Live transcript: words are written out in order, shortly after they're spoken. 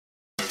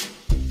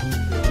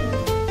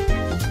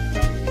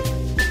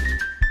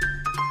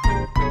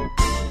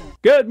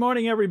Good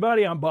morning,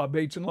 everybody. I'm Bob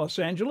Bates in Los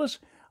Angeles.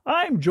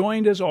 I'm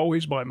joined, as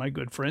always, by my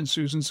good friend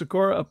Susan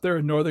Sikora up there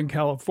in Northern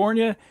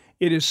California.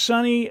 It is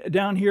sunny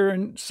down here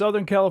in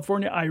Southern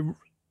California. I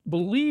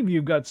believe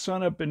you've got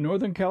sun up in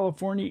Northern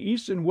California,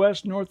 east and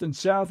west, north and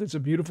south. It's a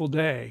beautiful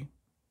day.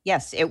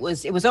 Yes, it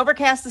was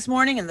overcast this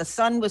morning, and the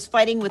sun was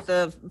fighting with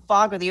the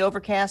fog or the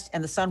overcast,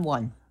 and the sun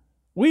won.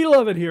 We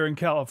love it here in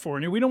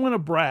California. We don't want to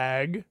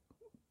brag.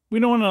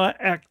 We don't want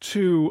to act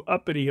too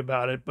uppity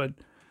about it, but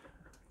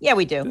yeah,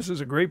 we do. This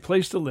is a great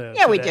place to live.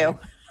 Yeah, today. we do.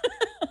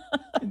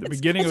 The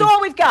beginning it's all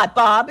we've got,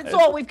 Bob. It's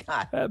all we've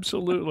got.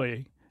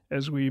 Absolutely.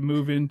 As we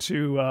move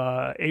into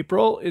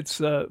April, it's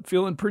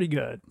feeling pretty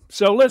good.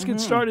 So let's get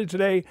started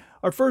today.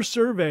 Our first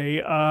survey,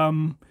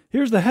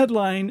 here's the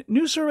headline.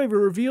 New survey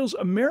reveals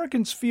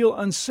Americans feel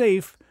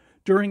unsafe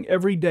during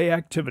everyday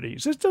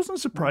activities. This doesn't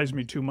surprise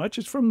me too much.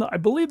 It's from I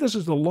believe this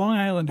is the Long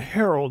Island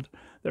Herald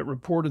that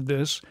reported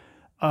this,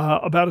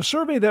 about a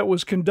survey that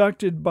was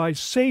conducted by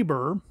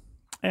Sabre.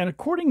 And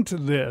according to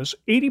this,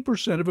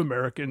 80% of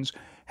Americans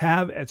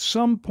have at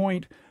some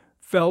point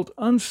felt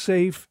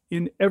unsafe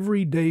in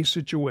everyday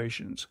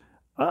situations.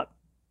 I'm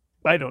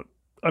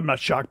not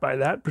shocked by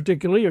that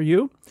particularly. Are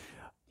you?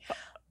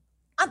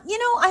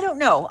 I don't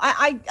know.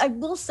 I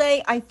will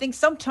say I think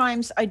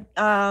sometimes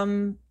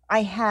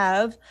I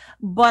have,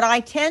 but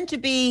I tend to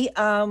be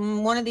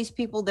one of these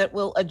people that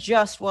will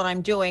adjust what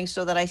I'm doing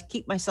so that I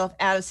keep myself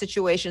out of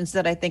situations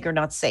that I think are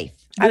not safe.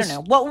 I don't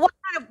know.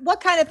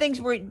 What kind of things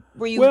were you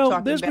talking about?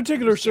 Well, this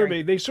particular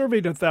survey, they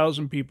surveyed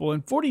 1,000 people,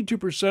 and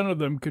 42% of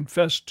them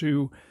confessed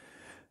to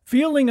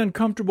feeling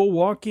uncomfortable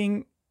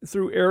walking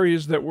through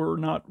areas that were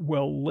not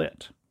well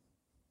lit.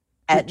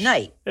 At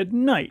night. At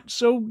night.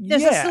 So,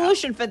 there's a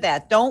solution for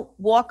that. Don't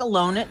walk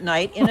alone at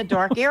night in a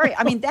dark area.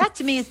 I mean, that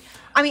to me is,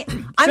 I'm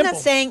not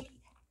saying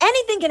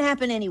anything can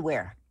happen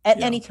anywhere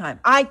at any time.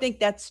 I think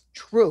that's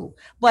true.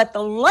 But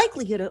the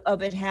likelihood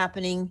of it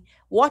happening,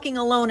 walking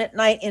alone at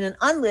night in an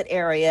unlit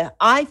area,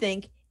 I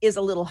think is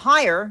a little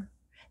higher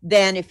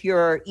than if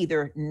you're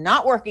either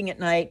not working at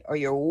night or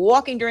you're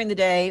walking during the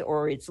day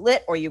or it's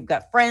lit or you've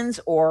got friends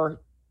or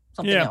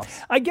something else.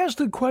 I guess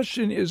the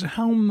question is,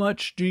 how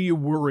much do you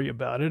worry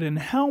about it, and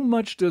how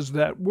much does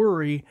that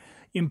worry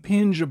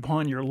impinge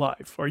upon your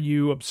life? Are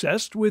you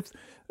obsessed with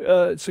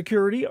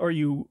security? Are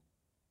you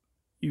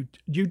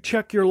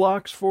check your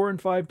locks 4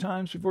 and 5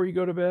 times before you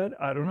go to bed?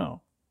 I don't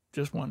know.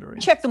 Just wondering.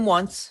 Check them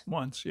once.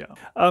 Once, yeah.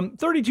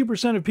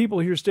 32% of people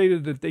here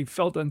stated that they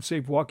felt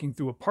unsafe walking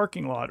through a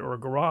parking lot or a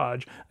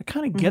garage. I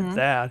kind of get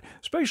that,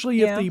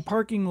 especially if the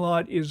parking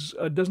lot is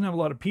doesn't have a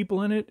lot of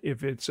people in it,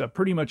 if it's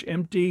pretty much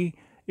empty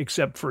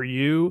except for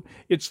you.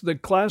 It's the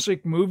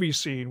classic movie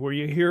scene where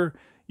you're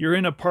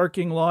in a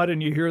parking lot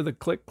and you hear the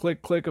click,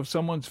 click, click of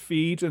someone's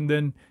feet, and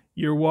then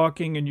you're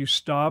walking and you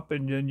stop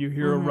and then you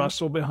hear a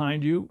rustle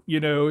behind you. You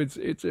know,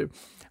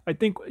 I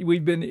think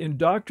we've been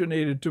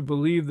indoctrinated to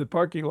believe that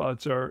parking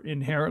lots are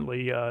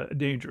inherently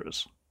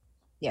dangerous.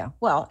 Yeah,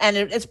 well, and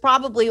it's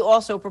probably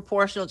also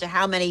proportional to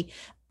how many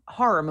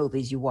horror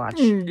movies you watch.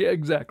 Yeah,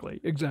 exactly.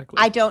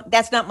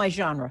 That's not my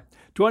genre.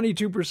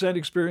 22%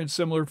 experience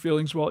similar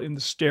feelings while in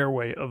the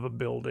stairway of a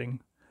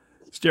building.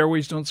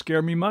 Stairways don't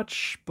scare me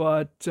much,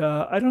 but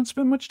I don't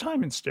spend much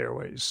time in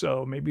stairways,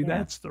 so maybe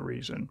that's the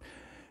reason.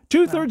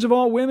 2/3 of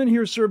all women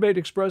here surveyed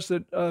express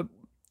that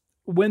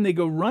when they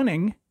go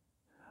running,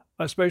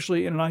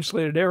 especially in an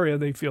isolated area,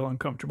 they feel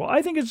uncomfortable.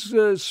 I think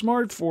it's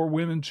smart for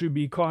women to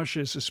be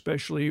cautious,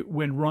 especially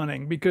when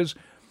running, because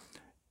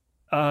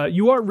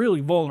you are really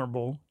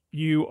vulnerable.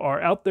 You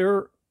are out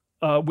there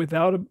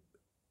without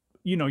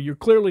you're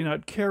clearly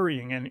not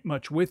carrying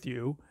much with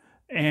you,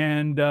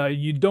 and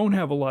you don't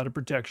have a lot of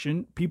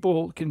protection.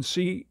 People can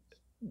see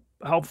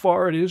how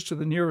far it is to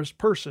the nearest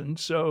person.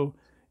 So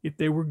if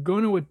they were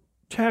going to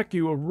attack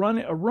you, a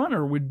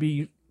runner would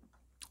be,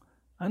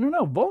 I don't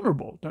know,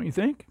 vulnerable, don't you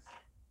think?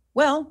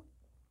 Well,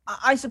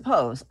 I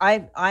suppose.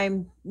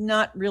 I'm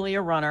not really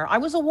a runner. I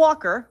was a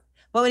walker,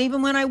 but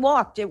even when I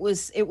walked, it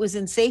was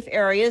in safe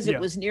areas. It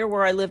was near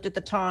where I lived at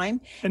the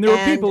time. And there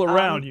were people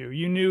around you.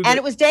 You knew that, and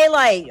it was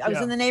daylight. I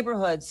was in the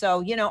neighborhood.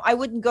 So, I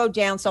wouldn't go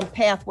down some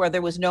path where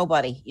there was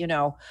nobody,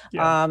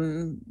 I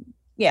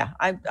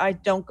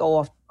don't go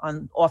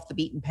off the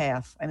beaten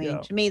path. I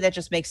mean, to me, that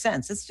just makes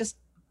sense. It's just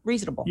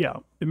reasonable. Yeah,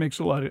 it makes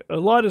a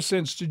lot of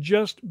sense to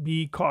just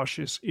be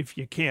cautious if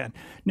you can.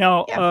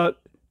 Now,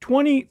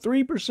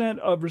 23%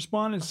 of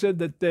respondents said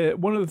that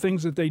one of the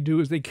things that they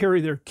do is they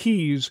carry their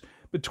keys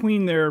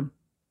between their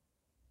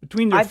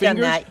I've fingers. Done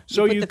that.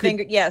 So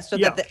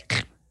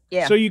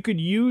you could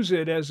use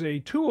it as a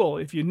tool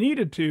if you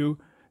needed to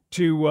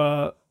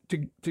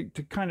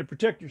kind of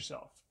protect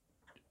yourself.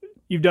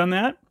 You've done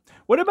that?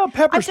 What about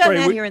pepper spray? I've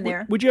done that here and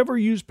there. Would you ever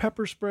use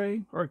pepper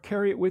spray or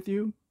carry it with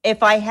you?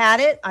 If I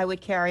had it, I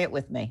would carry it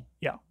with me.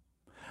 Yeah.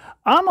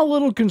 I'm a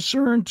little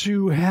concerned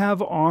to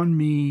have on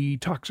me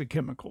toxic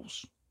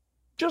chemicals,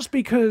 just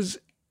because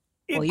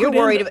you're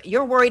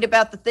worried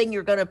about the thing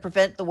you're going to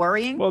prevent the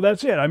worrying. Well,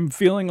 that's it. I'm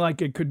feeling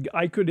like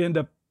I could end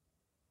up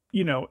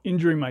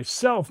injuring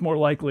myself more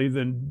likely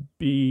than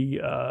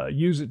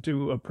use it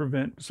to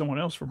prevent someone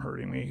else from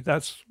hurting me.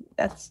 That's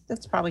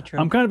probably true.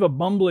 I'm kind of a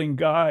bumbling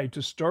guy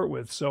to start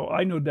with, so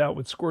I no doubt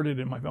would squirt it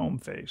in my own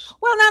face.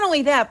 Well, not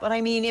only that, but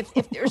I mean,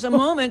 if there's a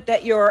moment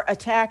that you're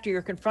attacked or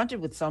you're confronted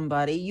with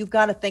somebody, you've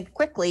got to think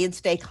quickly and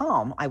stay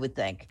calm, I would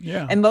think.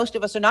 Yeah. And most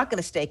of us are not going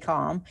to stay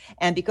calm.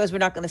 And because we're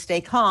not going to stay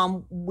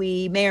calm,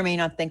 we may or may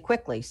not think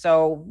quickly.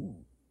 So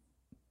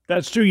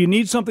that's true. You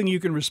need something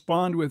you can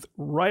respond with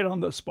right on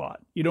the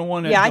spot. You don't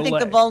want to delay. I think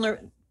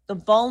the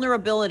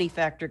vulnerability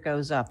factor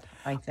goes up,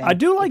 I think. I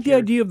do like the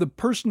idea of the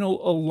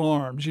personal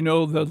alarms, the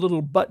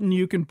little button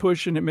you can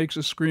push and it makes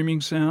a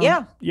screaming sound.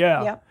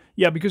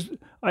 Yeah, because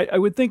I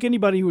would think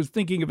anybody who was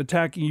thinking of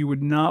attacking you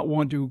would not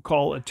want to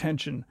call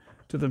attention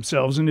to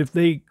themselves. And if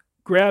they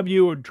grab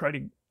you or try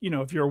to,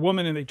 if you're a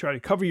woman and they try to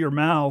cover your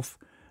mouth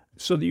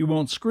so that you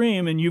won't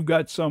scream and you've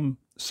got some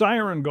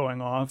siren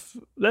going off,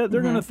 they're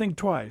going to think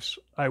twice,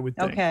 I would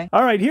think. Okay.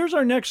 All right, here's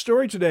our next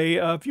story today.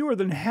 Fewer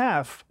than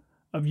half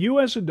of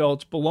U.S.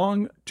 adults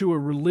belong to a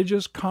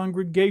religious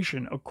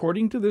congregation,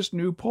 according to this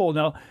new poll.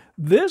 Now,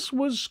 this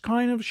was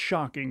kind of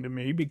shocking to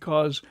me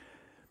because,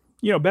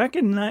 back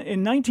in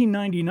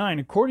 1999,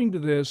 according to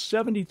this,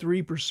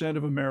 73%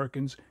 of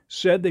Americans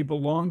said they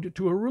belonged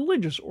to a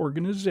religious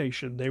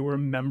organization. They were a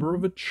member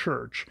of a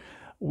church.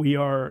 We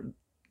are,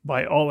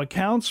 by all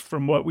accounts,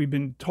 from what we've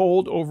been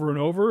told over and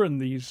over in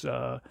these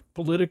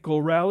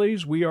political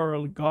rallies, we are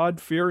a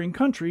God-fearing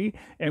country,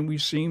 and we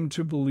seem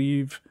to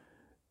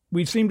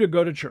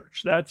go to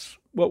church. That's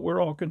what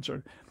we're all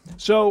concerned.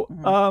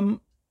 So,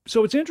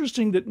 so it's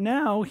interesting that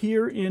now,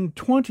 here in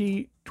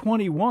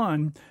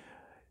 2021,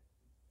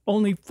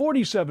 only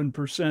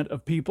 47%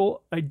 of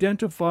people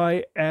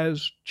identify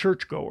as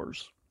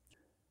churchgoers.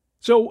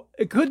 So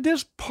could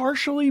this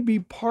partially be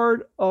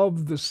part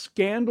of the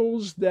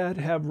scandals that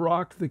have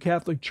rocked the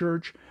Catholic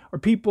Church? Are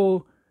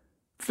people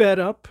fed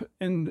up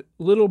and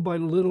little by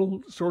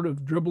little sort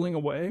of dribbling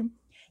away?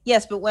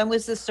 Yes, but when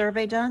was this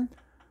survey done?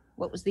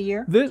 What was the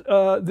year?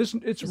 It's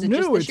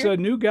new. It's a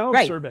new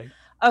Gallup survey.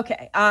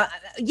 Okay.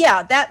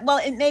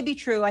 It may be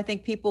true. I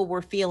think people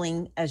were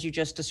feeling, as you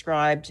just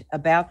described,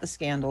 about the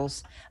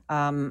scandals.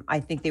 I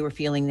think they were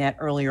feeling that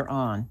earlier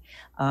on.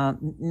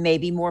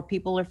 Maybe more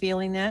people are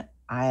feeling that.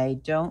 I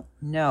don't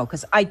know.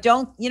 Because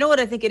you know what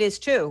I think it is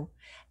too,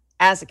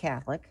 as a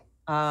Catholic,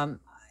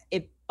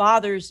 it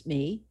bothers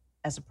me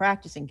as a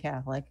practicing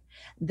Catholic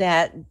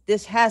that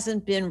this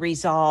hasn't been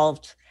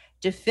resolved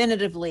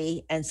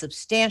definitively and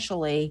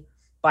substantially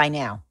by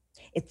now.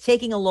 It's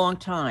taking a long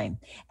time.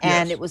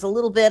 And It was a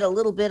little bit,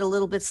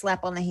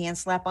 slap on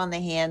the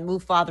hand,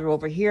 move Father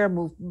over here,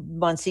 move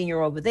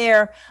Monsignor over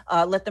there,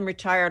 let them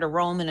retire to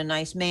Rome in a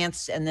nice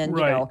manse. And then,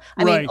 I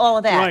mean, all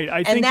of that. Right.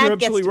 I think you're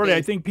absolutely right.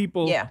 I think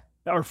people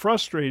are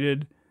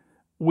frustrated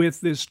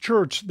with this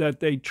church that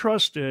they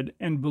trusted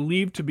and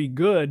believed to be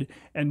good.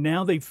 And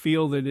now they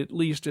feel that at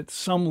least at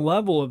some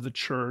level of the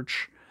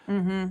church,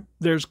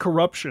 there's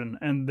corruption,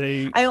 and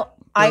I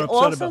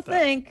also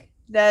think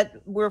that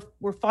we're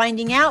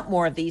finding out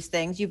more of these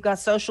things. You've got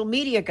social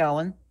media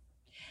going,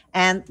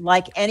 and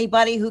like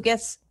anybody who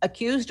gets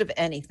accused of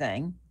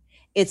anything,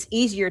 it's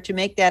easier to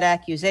make that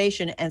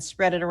accusation and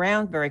spread it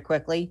around very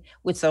quickly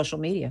with social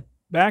media.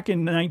 Back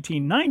in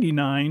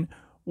 1999,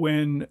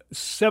 when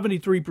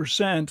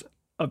 73%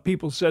 of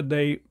people said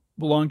they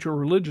belonged to a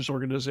religious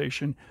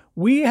organization,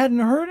 we hadn't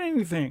heard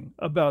anything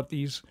about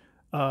these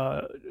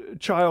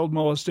child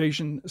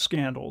molestation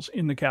scandals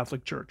in the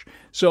Catholic Church.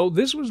 So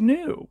this was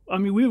new. I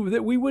mean, we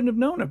wouldn't have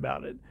known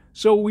about it.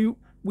 So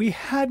we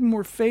had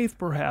more faith,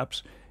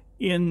 perhaps,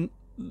 in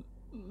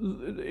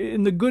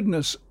the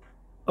goodness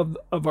of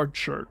our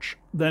church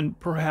than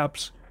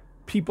perhaps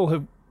people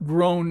have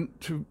grown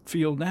to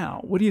feel now.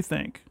 What do you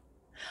think?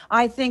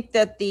 I think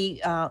that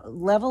the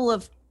level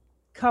of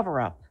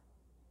cover-up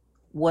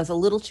was a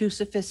little too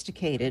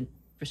sophisticated,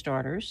 for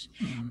starters,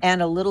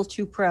 and a little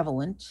too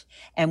prevalent.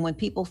 And when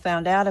people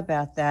found out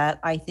about that,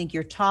 I think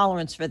your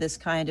tolerance for this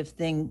kind of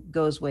thing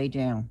goes way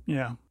down.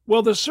 Yeah.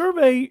 Well, the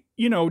survey,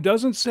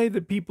 doesn't say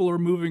that people are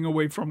moving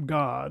away from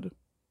God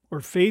or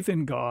faith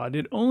in God.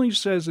 It only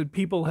says that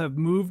people have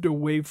moved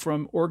away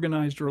from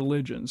organized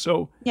religion.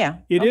 So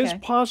it is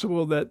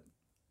possible that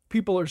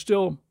people are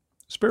still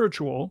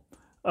spiritual,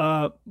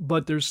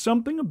 but there's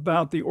something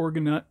about the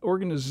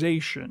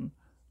organization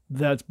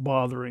that's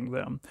bothering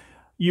them.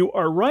 You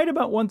are right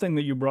about one thing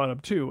that you brought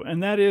up too,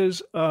 and that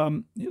is,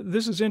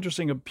 this is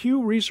interesting, a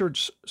Pew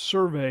Research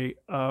survey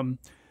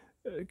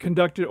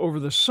conducted over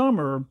the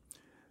summer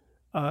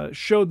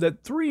showed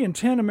that 3 in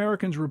 10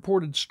 Americans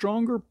reported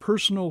stronger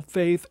personal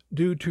faith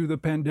due to the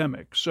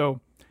pandemic.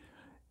 So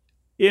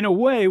in a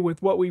way,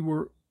 with what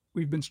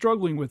we've been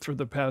struggling with for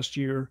the past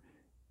year,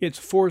 it's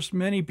forced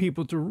many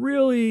people to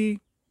really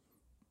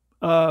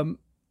turn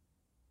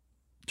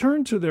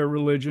to their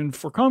religion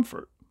for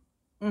comfort.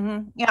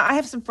 Yeah, I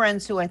have some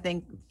friends who I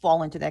think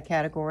fall into that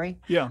category.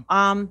 Yeah.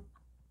 I'm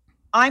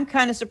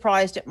kind of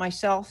surprised at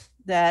myself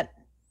that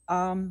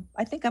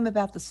I think I'm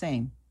about the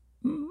same.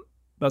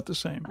 about the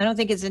same. I don't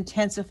think it's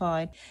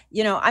intensified.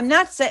 I'm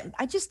not saying,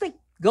 I just think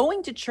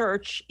going to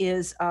church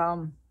is,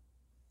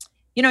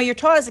 you're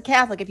taught as a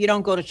Catholic, if you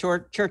don't go to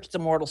church, it's a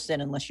mortal sin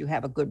unless you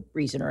have a good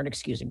reason or an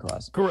excusing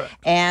cause. Correct.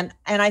 And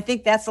I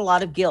think that's a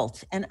lot of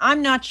guilt. And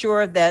I'm not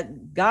sure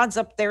that God's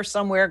up there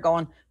somewhere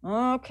going,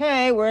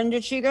 okay, when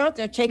did she go?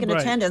 They're taking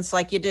attendance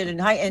like you did in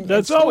high.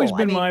 That's always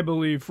been my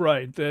belief,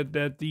 right?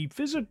 That the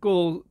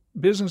physical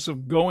business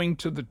of going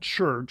to the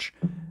church,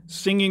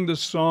 singing the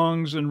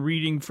songs and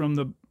reading from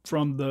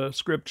the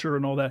scripture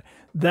and all that,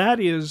 that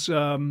is.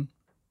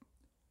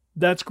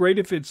 That's great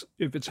if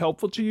it's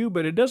helpful to you,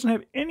 but it doesn't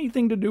have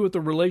anything to do with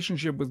the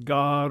relationship with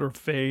God or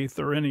faith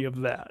or any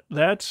of that.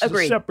 That's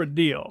a separate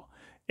deal.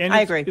 And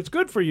I agree. It's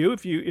good for you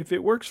if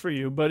it works for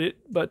you, but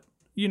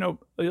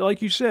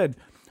like you said,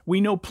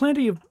 we know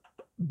plenty of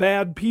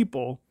bad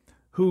people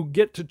who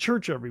get to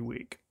church every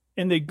week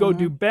and they go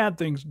do bad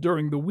things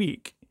during the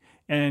week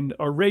and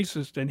are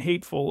racist and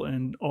hateful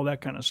and all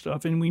that kind of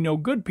stuff. And we know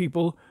good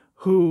people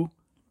who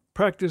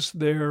practice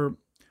their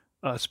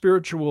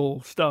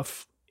spiritual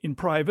stuff in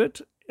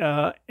private.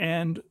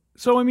 And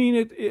so, I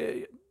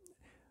mean,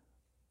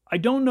 I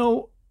don't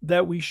know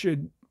that we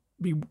should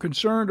be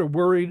concerned or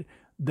worried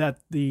that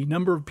the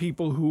number of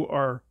people who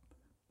are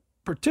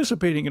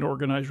participating in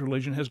organized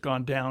religion has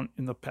gone down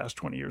in the past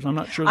 20 years. I'm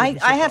not sure.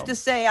 I have to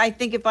say, I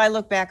think if I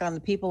look back on the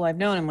people I've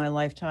known in my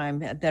lifetime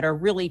that are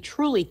really,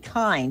 truly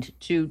kind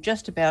to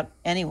just about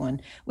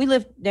anyone. We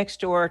lived next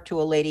door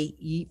to a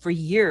lady for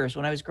years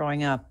when I was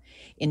growing up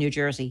in New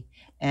Jersey.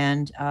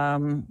 And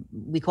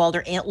we called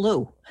her Aunt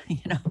Lou,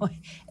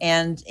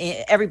 and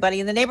everybody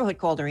in the neighborhood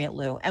called her Aunt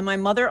Lou. And my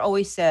mother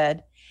always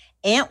said,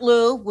 Aunt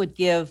Lou would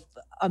give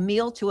a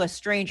meal to a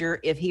stranger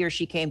if he or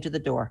she came to the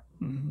door.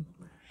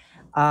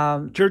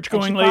 Mm-hmm.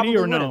 Church-going lady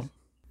or no?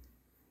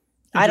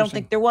 I don't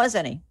think there was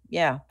any.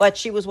 Yeah, but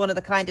she was one of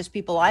the kindest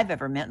people I've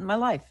ever met in my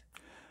life.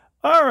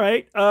 All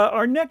right.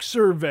 Our next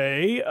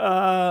survey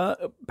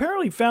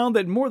apparently found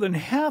that more than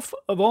half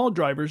of all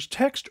drivers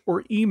text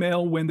or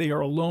email when they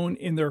are alone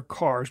in their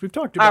cars. We've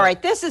talked about. All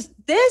right. This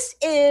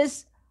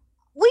is.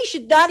 We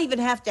should not even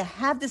have to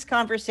have this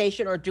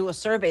conversation or do a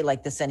survey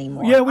like this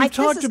anymore. Yeah, we've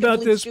talked about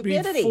this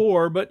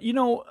before, but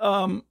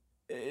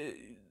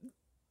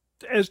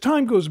as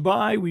time goes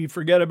by, we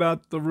forget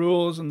about the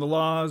rules and the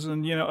laws,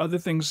 and other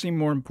things seem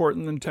more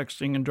important than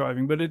texting and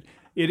driving. But it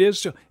is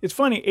so. It's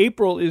funny.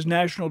 April is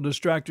National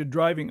Distracted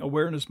Driving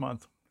Awareness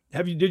Month.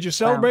 Did you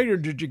celebrate or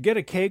did you get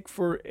a cake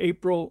for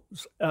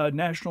April's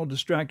National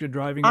Distracted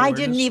Driving Awareness?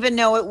 I didn't even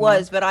know it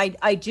was, but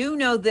I do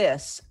know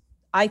this.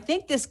 I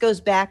think this goes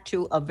back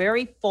to a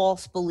very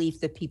false belief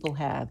that people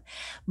have.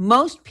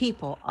 Most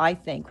people, I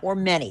think, or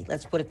many,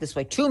 let's put it this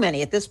way, too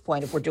many at this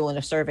point if we're doing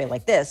a survey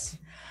like this,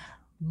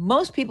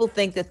 most people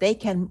think that they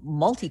can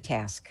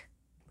multitask,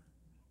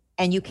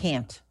 and you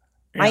can't.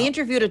 Yeah. I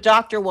interviewed a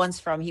doctor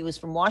once he was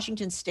from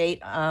Washington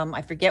State.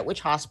 I forget which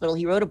hospital.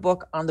 He wrote a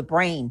book on the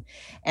brain,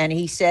 and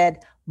he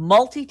said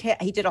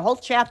he did a whole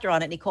chapter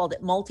on it, and he called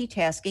it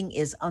 "Multitasking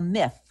is a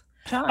Myth."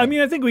 I mean,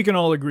 I think we can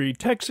all agree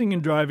texting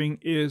and driving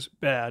is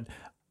bad.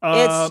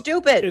 It's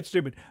stupid. It's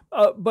stupid.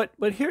 But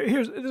this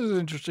is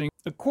interesting.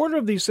 A quarter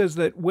of these says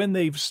that when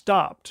they've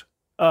stopped,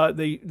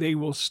 they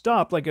will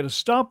stop like at a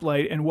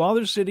stoplight, and while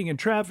they're sitting in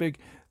traffic,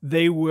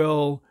 they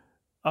will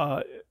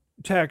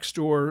text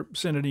or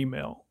send an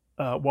email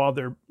while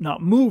they're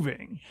not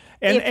moving.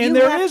 And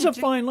there is a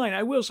fine line.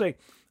 I will say,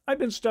 I've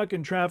been stuck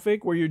in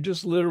traffic where you're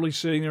just literally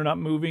sitting there not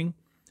moving.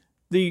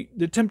 The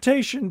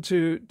temptation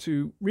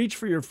to reach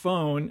for your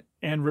phone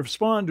and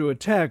respond to a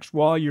text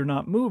while you're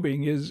not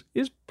moving is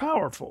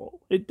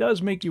powerful. It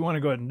does make you want to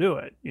go ahead and do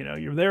it.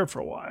 You're there for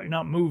a while. You're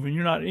not moving.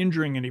 You're not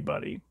injuring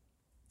anybody.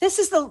 This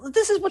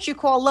is what you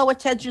call low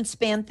attention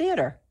span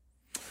theater.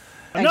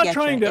 I'm not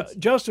trying to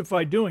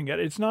justify doing it.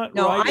 It's not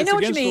right. It's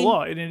against the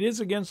law, and it is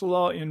against the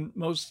law in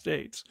most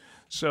states.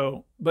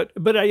 So,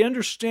 but I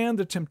understand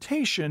the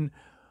temptation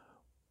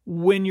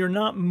when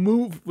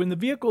when the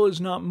vehicle is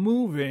not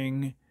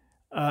moving,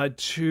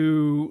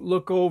 to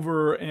look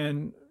over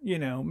and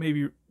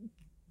maybe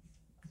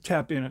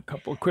tap in a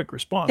couple of quick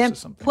responses. Then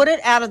something. Put it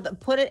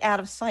out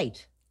of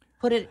sight.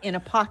 Put it in a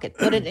pocket.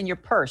 Put it in your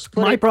purse.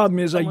 My problem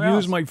is I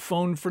use my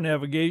phone for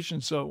navigation,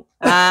 so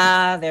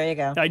there you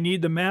go. I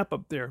need the map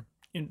up there,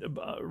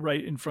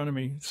 right in front of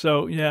me.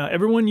 So yeah,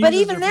 everyone uses. But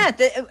even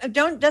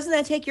doesn't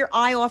that take your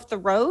eye off the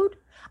road?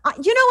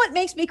 You know what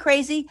makes me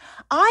crazy?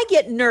 I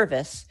get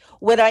nervous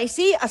when I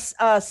see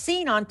a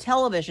scene on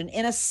television,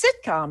 in a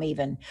sitcom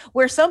even,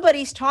 where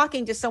somebody's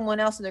talking to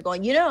someone else and they're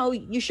going,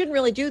 you shouldn't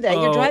really do that.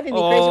 You're driving me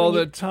crazy. All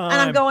the time. And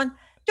I'm going,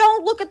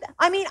 don't look at that.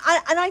 I mean,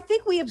 I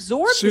think we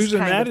absorb Susan,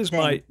 this kind of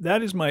thing.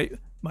 that is my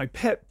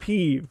pet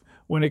peeve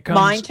when it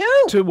comes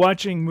to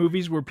watching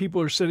movies where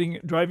people are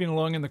driving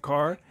along in the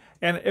car.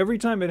 And every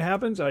time it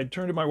happens, I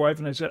turn to my wife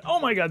and I said, "Oh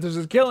my God, this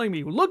is killing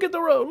me. Look at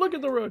the road, look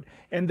at the road."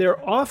 And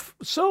they're off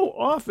so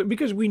often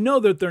because we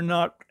know that they're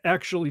not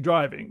actually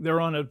driving.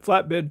 They're on a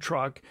flatbed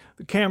truck.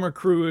 The camera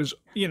crew is,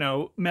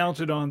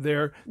 mounted on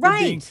there.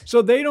 Right.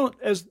 So they don't,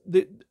 as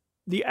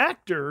the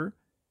actor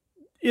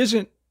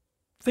isn't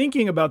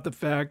thinking about the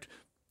fact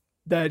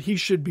that he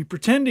should be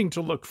pretending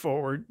to look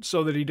forward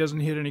so that he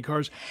doesn't hit any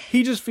cars.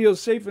 He just feels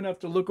safe enough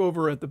to look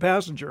over at the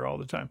passenger all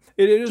the time.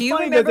 It is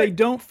funny that they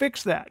don't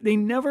fix that. They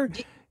never.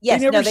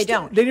 They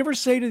don't. They never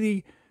say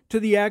to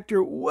the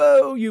actor,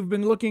 "Whoa, you've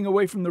been looking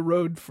away from the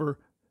road for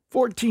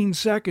 14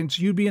 seconds.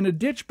 You'd be in a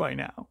ditch by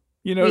now."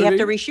 You know, we have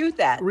to reshoot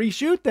that.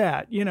 Reshoot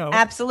that, you know.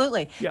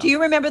 Absolutely. Yeah. Do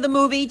you remember the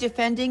movie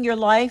Defending Your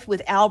Life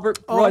with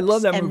Albert Brooks? Oh, I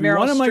love that movie. Meryl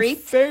One of my Streep?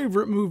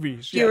 favorite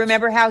movies. Do you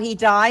remember how he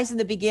dies in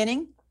the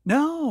beginning?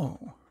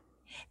 No.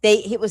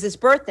 It was his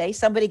birthday.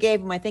 Somebody gave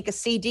him, I think, a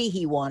CD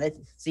he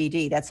wanted.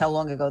 CD. That's how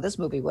long ago this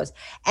movie was.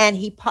 And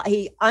he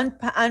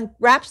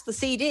unwraps the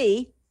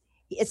CD.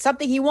 It's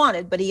something he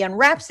wanted, but he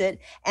unwraps it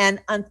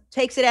and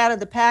takes it out of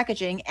the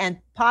packaging and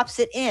pops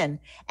it in.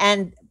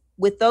 And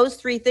with those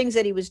three things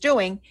that he was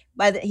doing,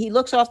 he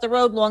looks off the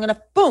road long enough,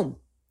 boom.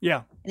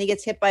 Yeah. And he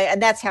gets hit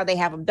and that's how they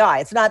have him die.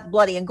 It's not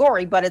bloody and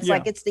gory, but it's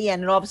like it's the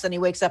end. And all of a sudden he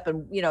wakes up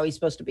and, he's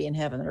supposed to be in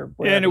heaven or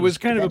whatever. And it was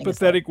kind of a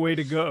pathetic way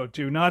to go,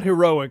 too. Not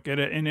heroic in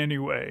any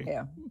way.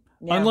 Yeah.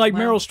 Unlike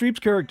Meryl Streep's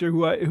character,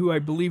 who I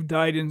believe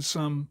died in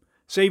some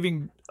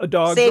saving a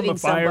dog from a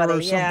fire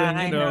or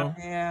something.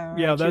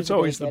 Yeah, that's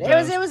always the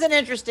best. It was an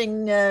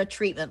interesting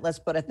treatment, let's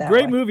put it that way.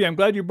 Great way. movie. I'm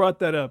glad you brought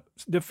that up.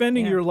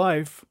 Defending Your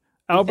Life,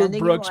 Albert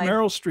Brooks,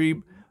 Meryl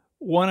Streep,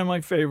 one of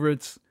my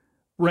favorites.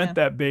 Rent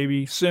that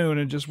baby soon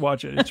and just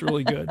watch it. It's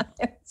really good.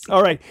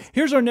 All right.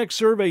 Here's our next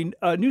survey.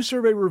 A new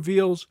survey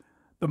reveals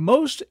the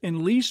most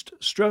and least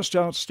stressed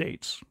out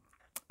states.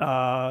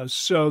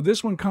 So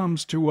this one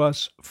comes to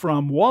us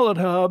from Wallet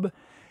Hub.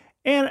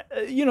 And,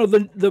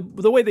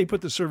 the way they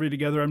put the survey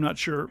together, I'm not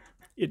sure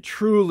it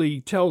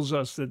truly tells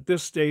us that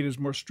this state is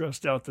more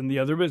stressed out than the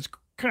other, but it's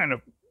kind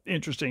of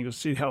interesting to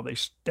see how they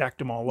stacked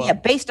them all up. Yeah,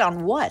 based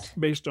on what?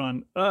 Based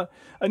on a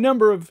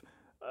number of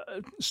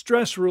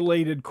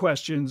stress-related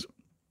questions.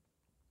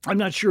 I'm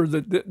not sure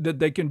that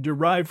they can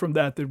derive from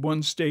that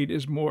one state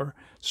is more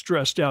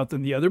stressed out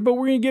than the other, but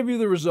we're going to give you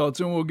the results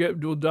and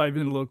we'll dive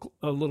in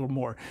a little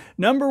more.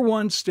 Number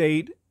one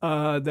state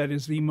that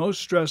is the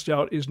most stressed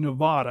out is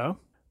Nevada,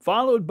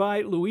 followed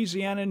by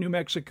Louisiana, New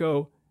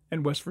Mexico,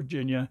 and West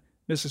Virginia,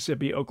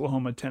 Mississippi,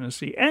 Oklahoma,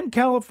 Tennessee, and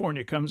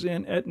California comes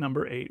in at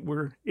number 8.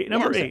 We're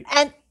number 8.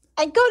 And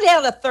go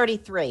down to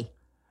 33.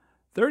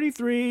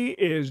 33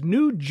 is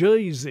New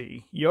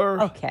Jersey, your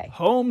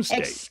home state.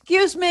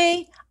 Excuse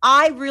me.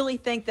 I really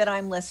think that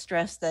I'm less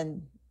stressed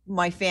than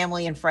my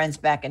family and friends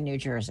back in New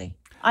Jersey.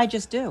 I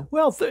just do.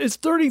 Well, it's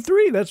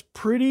 33. That's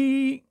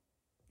pretty.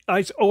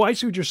 I see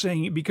what you're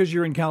saying. Because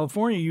you're in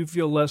California, you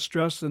feel less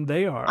stressed than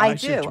they are. I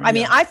do. I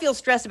mean, I feel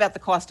stressed about the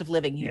cost of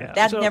living here. Yeah,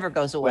 that never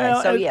goes away.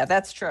 Well,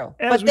 that's true.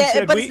 But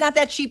it's not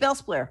that cheap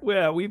elsewhere.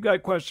 Well, we've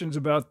got questions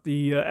about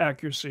the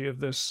accuracy of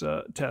this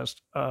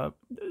test.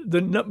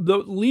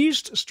 The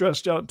least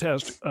stressed out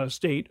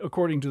state,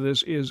 according to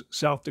this, is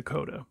South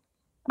Dakota.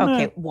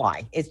 Okay,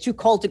 why? It's too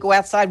cold to go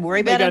outside,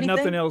 worry about anything?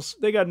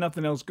 They got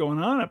nothing else going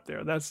on up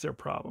there. That's their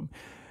problem.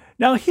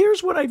 Now,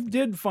 here's what I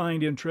did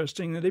find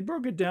interesting. They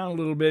broke it down a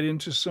little bit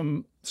into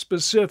some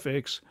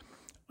specifics.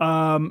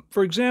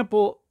 For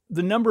example,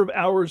 the number of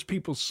hours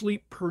people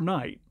sleep per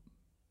night.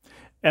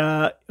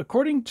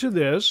 According to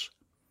this,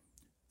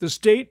 the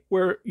state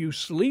where you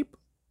sleep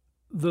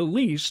the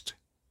least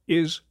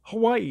is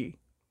Hawaii.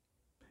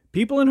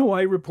 People in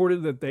Hawaii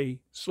reported that they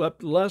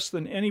slept less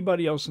than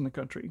anybody else in the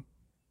country.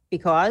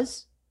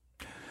 Because?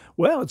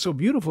 Well, it's so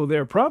beautiful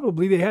there.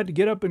 Probably they had to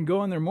get up and go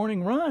on their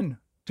morning run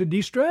to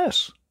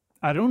de-stress.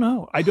 I don't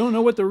know. I don't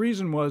know what the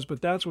reason was,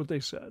 but that's what they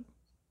said.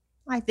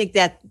 I think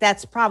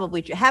that's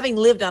probably true. Having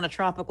lived on a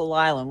tropical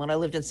island when I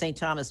lived in St.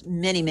 Thomas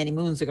many, many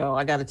moons ago,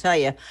 I got to tell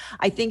you,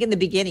 I think in the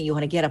beginning you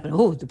want to get up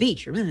and the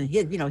beach, or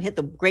hit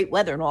the great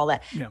weather and all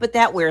that. Yeah. But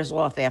that wears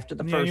off after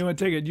the first. You want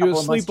to take it. You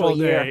sleep all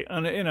day.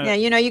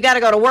 You got to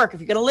go to work.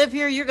 If you're going to live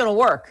here, you're going to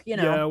work.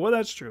 Yeah, well,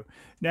 that's true.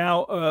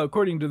 Now,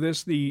 according to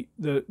this, the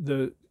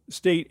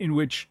state in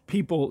which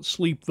people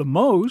sleep the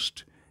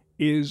most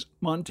is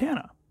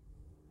Montana.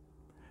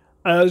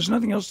 There's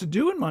nothing else to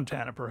do in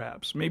Montana,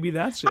 perhaps. Maybe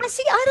that's it.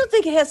 I don't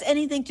think it has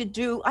anything to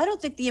do. I don't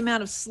think the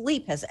amount of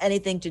sleep has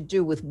anything to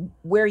do with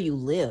where you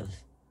live.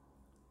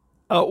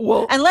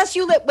 Unless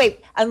you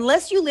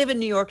live in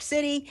New York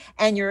City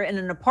and you're in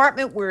an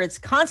apartment where it's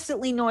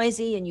constantly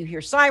noisy and you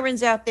hear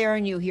sirens out there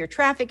and you hear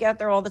traffic out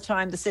there all the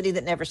time. The city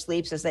that never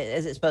sleeps, as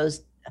it's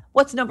supposed.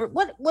 What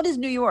is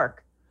New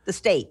York? The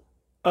state.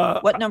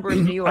 What number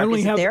is New York?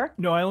 Is it there?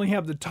 No, I only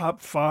have the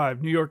top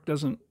 5. New York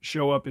doesn't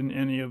show up in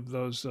any of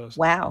those.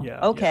 Wow.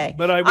 Yeah, okay. Yeah.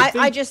 But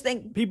I just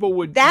think people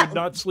would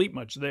not sleep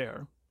much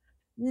there.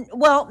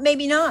 Well,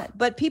 maybe not.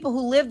 But people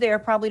who live there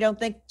probably don't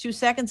think 2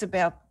 seconds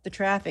about the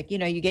traffic.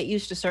 You get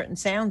used to certain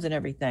sounds and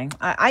everything.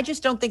 I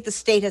just don't think the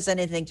state has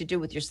anything to do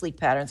with your sleep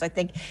patterns. I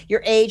think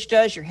your age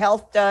does, your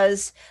health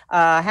does,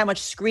 how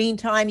much screen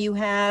time you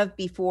have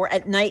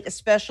at night,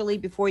 especially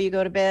before you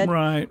go to bed.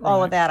 Right.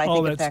 All of that, I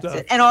think, affects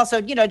it. And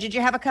also, did you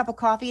have a cup of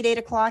coffee at 8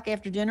 o'clock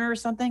after dinner or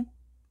something?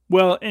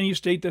 Well, any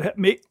state that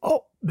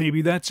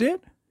maybe that's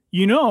it.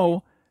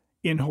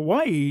 In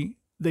Hawaii,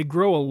 they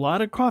grow a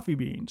lot of coffee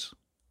beans.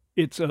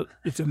 it's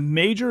a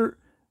major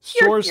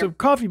source of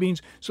coffee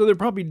beans. So they're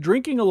probably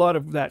drinking a lot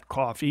of that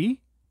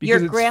coffee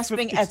because you're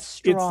grasping at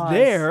straws. It's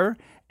there,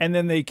 and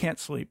then they can't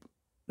sleep.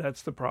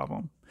 That's the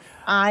problem.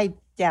 I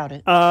doubt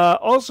it.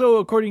 Also,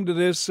 according to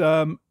this,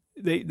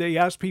 they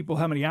asked people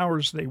how many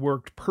hours they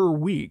worked per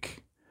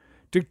week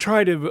to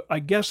try to, I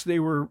guess they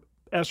were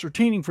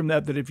ascertaining from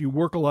that if you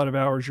work a lot of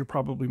hours, you're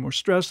probably more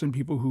stressed than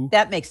people who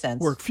that makes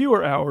sense. Work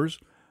fewer hours.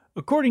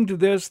 According to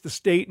this, the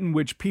state in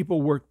which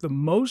people worked the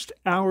most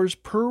hours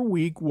per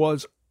week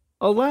was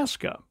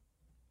Alaska.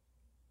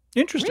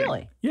 Interesting.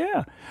 Really?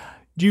 Yeah.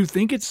 Do you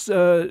think it's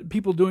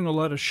people doing a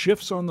lot of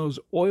shifts on those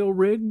oil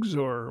rigs,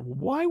 or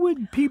why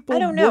would people? I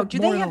don't know. Work Do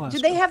more they in have? Alaska?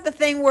 Do they have the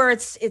thing where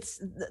it's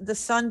the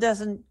sun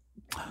doesn't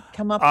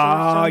come up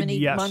for so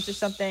many months or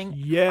something?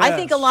 Yes. I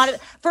think a lot of,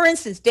 for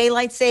instance,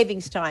 daylight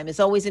savings time is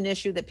always an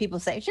issue that people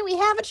say, should we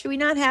have it? Should we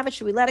not have it?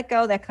 Should we let it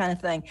go? That kind of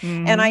thing.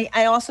 Mm-hmm. And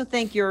I also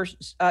think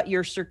is it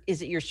your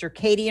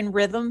circadian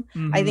rhythm?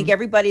 Mm-hmm. I think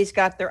everybody's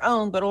got their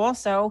own, but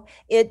also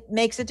it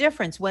makes a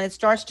difference when it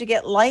starts to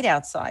get light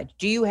outside.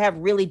 Do you have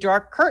really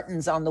dark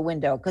curtains on the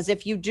window? Because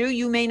if you do,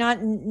 you may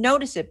not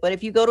notice it. But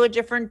if you go to a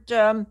different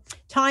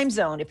time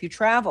zone, if you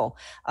travel,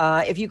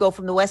 if you go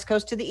from the West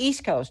Coast to the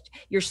East Coast,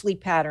 your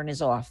sleep pattern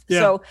is off. Yeah.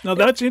 So no,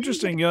 that's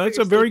interesting. Yeah, that's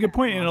a very good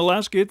point. In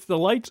Alaska, it's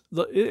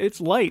it's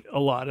light a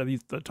lot of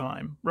the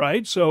time,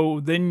 right?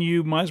 So then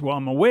you might as well,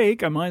 I'm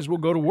awake, I might as well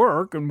go to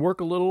work and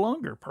work a little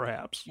longer,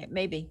 perhaps.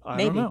 Maybe. I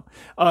don't know.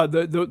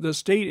 The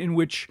state in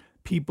which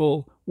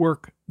people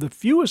work the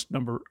fewest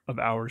number of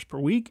hours per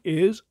week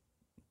is,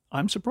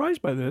 I'm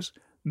surprised by this,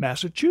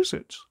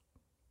 Massachusetts.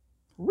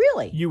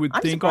 Really? You would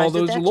I'm think all surprised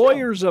at those that,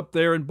 lawyers up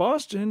there in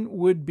Boston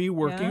would be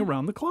working Yeah.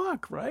 around the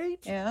clock, right?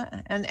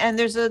 Yeah, and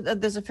there's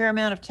a fair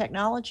amount of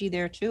technology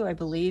there too, I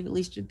believe. At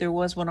least there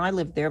was when I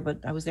lived there, but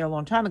I was there a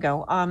long time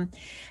ago.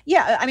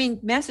 Yeah, I mean,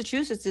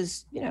 Massachusetts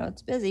is,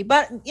 it's busy,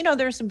 but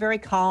there's some very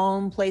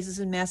calm places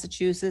in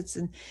Massachusetts,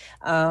 and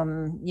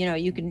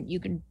you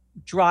can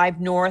drive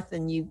north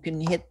and you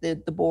can hit the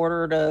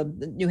border to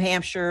New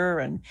Hampshire,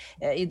 and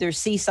there's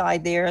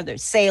seaside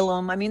there's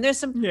Salem. I mean, there's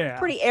some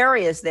pretty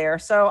areas there.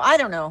 So I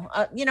don't know.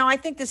 I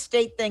think the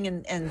state thing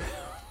and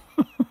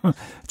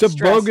it's a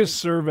bogus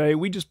survey.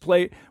 We just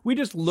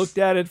looked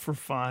at it for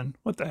fun.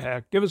 What the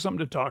heck? Give us something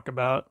to talk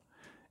about.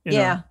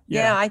 Yeah.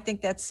 I think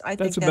that's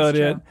about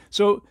true. it.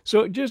 So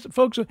just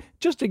folks,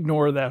 just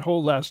ignore that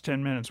whole last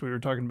 10 minutes we were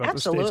talking about.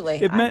 Absolutely. The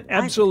states. It meant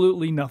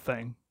absolutely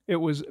nothing. It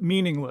was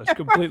meaningless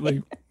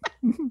completely.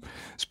 Do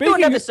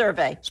another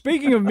survey.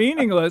 Speaking of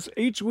meaningless,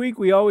 each week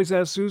we always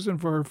ask Susan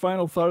for her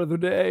final thought of the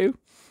day.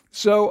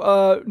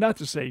 So not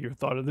to say your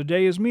thought of the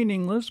day is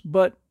meaningless,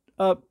 but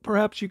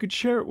perhaps you could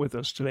share it with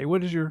us today.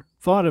 What is your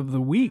thought of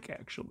the week,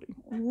 actually?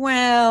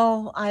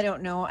 Well, I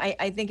don't know.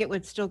 I think it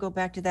would still go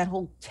back to that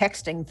whole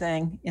texting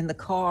thing in the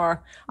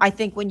car. I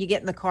think when you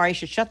get in the car, you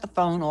should shut the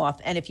phone off.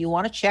 And if you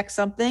want to check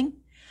something,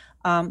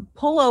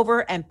 pull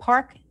over and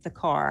park the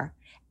car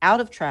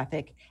out of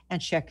traffic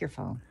and check your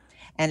phone.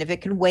 And if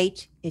it can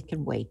wait, it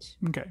can wait.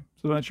 Okay.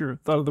 So that's your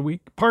thought of the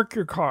week. Park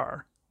your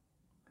car.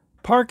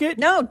 Park it.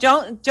 No,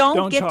 don't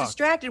get talk.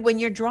 distracted when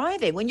you're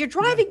driving. When you're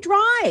driving,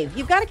 drive.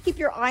 You've got to keep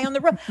your eye on the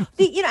road.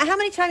 How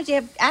many times do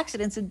you have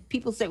accidents and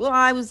people say, well,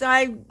 I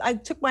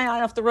took my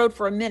eye off the road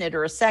for a minute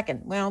or a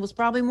second. Well, it was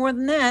probably more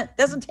than that. It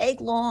doesn't take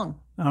long.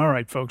 All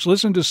right, folks,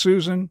 listen to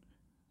Susan.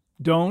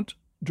 Don't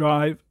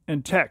drive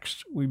and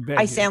text. We beg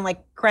I you. sound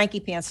like Cranky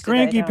Pants today.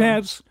 Cranky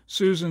Pants,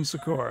 Susan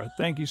Sikora.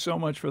 Thank you so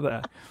much for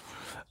that.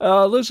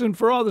 Listen,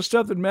 for all the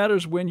stuff that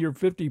matters when you're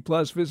 50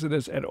 plus, visit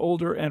us at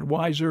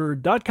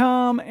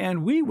olderandwiser.com,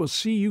 and we will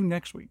see you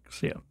next week.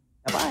 See ya.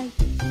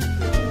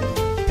 Bye-bye.